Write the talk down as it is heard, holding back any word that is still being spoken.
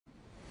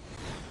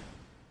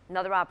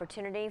Another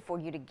opportunity for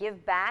you to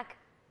give back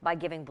by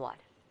giving blood.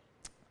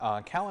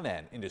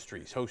 Callanan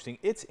Industries hosting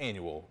its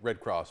annual Red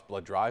Cross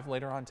Blood Drive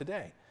later on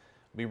today.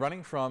 It'll be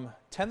running from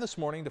 10 this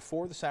morning to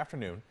 4 this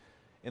afternoon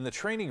in the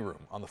training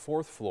room on the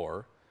 4th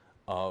floor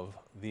of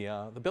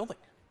the building.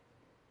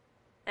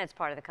 And it's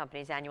part of the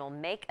company's annual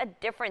Make a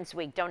Difference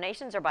Week.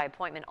 Donations are by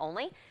appointment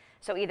only,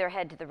 so either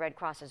head to the Red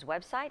Cross's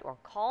website or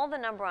call the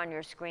number on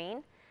your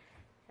screen.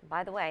 And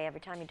by the way, every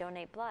time you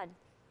donate blood,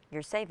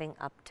 you're saving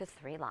up to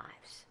 3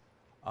 lives.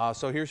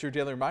 So here's your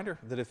daily reminder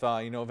that if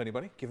you know of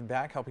anybody giving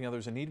back, helping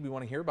others in need, we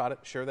want to hear about it.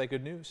 Share that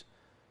good news.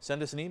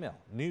 Send us an email,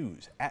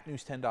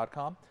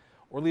 news@news10.com,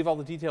 or leave all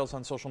the details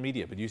on social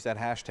media, but use that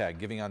hashtag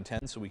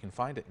 #GivingOn10 so we can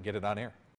find it and get it on air.